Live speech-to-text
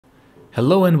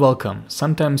Hello and welcome.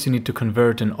 Sometimes you need to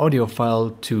convert an audio file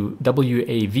to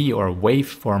WAV or WAV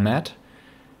format.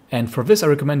 And for this I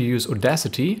recommend you use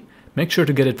Audacity. Make sure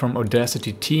to get it from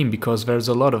Audacity team because there's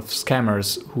a lot of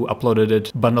scammers who uploaded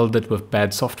it, bundled it with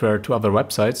bad software to other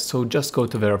websites. So just go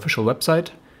to their official website.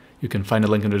 You can find a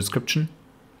link in the description.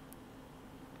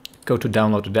 Go to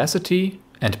download Audacity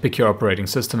and pick your operating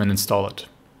system and install it.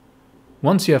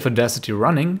 Once you have Audacity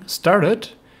running, start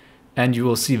it and you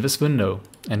will see this window.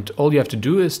 And all you have to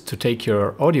do is to take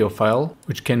your audio file,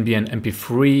 which can be an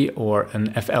MP3 or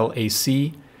an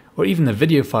FLAC, or even a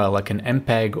video file like an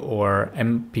MPEG or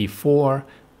MP4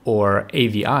 or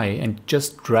AVI, and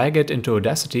just drag it into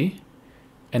Audacity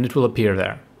and it will appear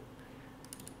there.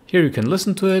 Here you can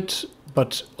listen to it,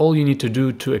 but all you need to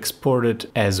do to export it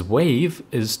as WAV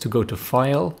is to go to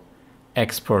File,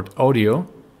 Export Audio,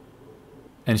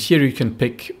 and here you can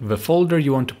pick the folder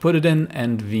you want to put it in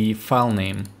and the file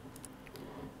name.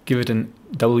 Give it an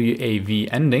WAV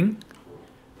ending.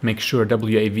 Make sure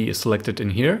WAV is selected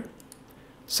in here.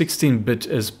 16-bit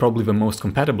is probably the most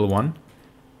compatible one.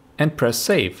 And press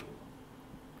save.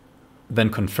 Then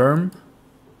confirm.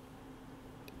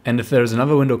 And if there's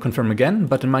another window, confirm again,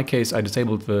 but in my case I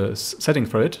disabled the setting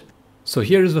for it. So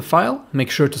here is the file. Make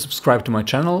sure to subscribe to my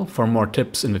channel for more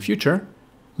tips in the future.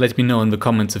 Let me know in the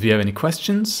comments if you have any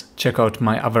questions. Check out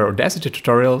my other Audacity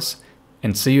tutorials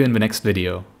and see you in the next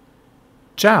video.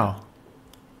 Ciao!